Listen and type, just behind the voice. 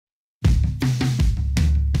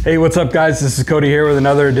Hey, what's up guys? This is Cody here with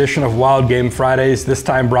another edition of Wild Game Fridays, this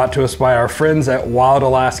time brought to us by our friends at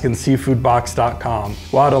wildalaskanseafoodbox.com.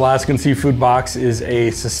 Wild Alaskan Seafood Box is a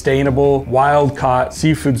sustainable, wild-caught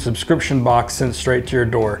seafood subscription box sent straight to your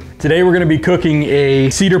door. Today we're going to be cooking a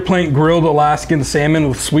cedar plank grilled Alaskan salmon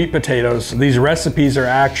with sweet potatoes. These recipes are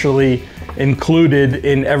actually included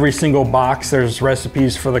in every single box. There's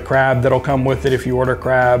recipes for the crab that'll come with it if you order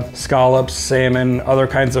crab, scallops, salmon, other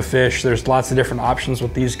kinds of fish. There's lots of different options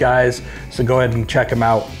with these guys, so go ahead and check them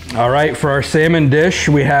out. All right, for our salmon dish,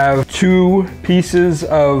 we have 2 pieces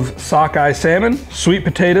of sockeye salmon, sweet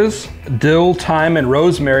potatoes, dill, thyme, and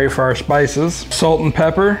rosemary for our spices, salt and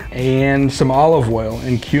pepper, and some olive oil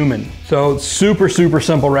and cumin. So super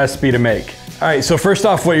simple recipe to make. All right, so first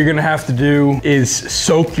off, what you're gonna have to do is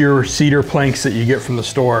soak your cedar planks that you get from the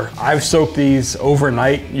store. I've soaked these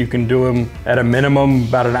overnight. You can do them at a minimum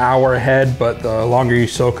about an hour ahead, but the longer you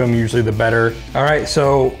soak them, usually the better. All right,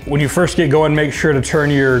 so when you first get going, make sure to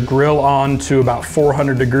turn your grill on to about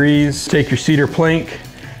 400 degrees. Take your cedar plank,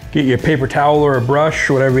 get you a paper towel or a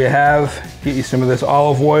brush, whatever you have. Get you some of this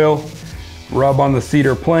olive oil, rub on the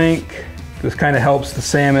cedar plank. This kind of helps the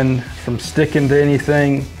salmon from sticking to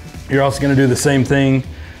anything. You're also gonna do the same thing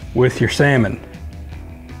with your salmon.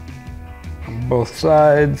 On both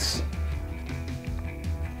sides.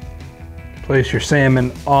 Place your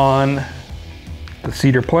salmon on the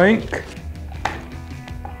cedar plank.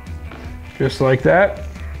 Just like that.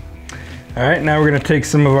 All right, now we're gonna take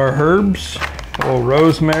some of our herbs, a little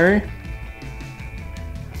rosemary.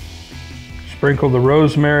 Sprinkle the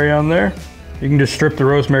rosemary on there. You can just strip the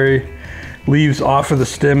rosemary leaves off of the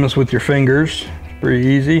stems with your fingers. It's pretty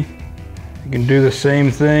easy. You can do the same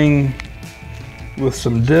thing with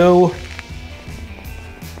some dill,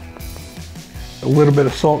 a little bit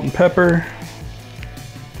of salt and pepper.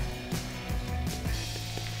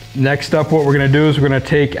 Next up, what we're gonna do is we're gonna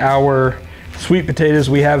take our sweet potatoes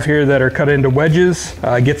we have here that are cut into wedges,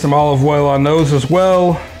 get some olive oil on those as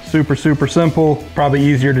well. Super simple, probably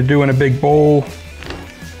easier to do in a big bowl.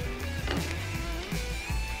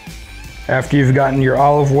 After you've gotten your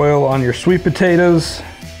olive oil on your sweet potatoes,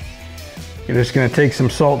 you're just gonna take some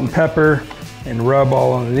salt and pepper and rub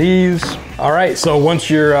all on these. All right, so once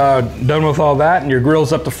you're done with all that and your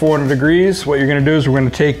grill's up to 400 degrees, what you're gonna do is we're gonna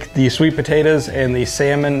take the sweet potatoes and the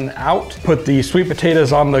salmon out, put the sweet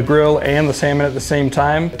potatoes on the grill and the salmon at the same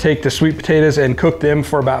time. Take the sweet potatoes and cook them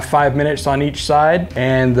for about 5 minutes on each side,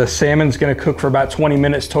 and the salmon's gonna cook for about 20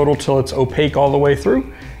 minutes total till it's opaque all the way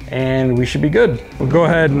through, and we should be good. We'll go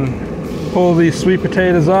ahead and pull these sweet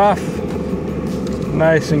potatoes off.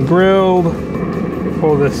 Nice and grilled.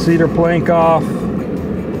 Pull this cedar plank off.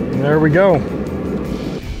 And there we go.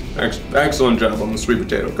 Excellent job on the sweet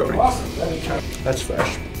potato, Cody. Awesome. That's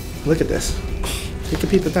fresh. Look at this. Take a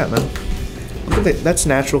peep at that, man. Look at that. That's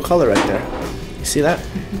natural color right there. You see that?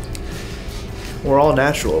 We're all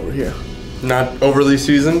natural over here. Not overly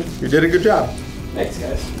seasoned. You did a good job. Thanks,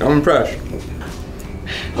 guys. I'm impressed.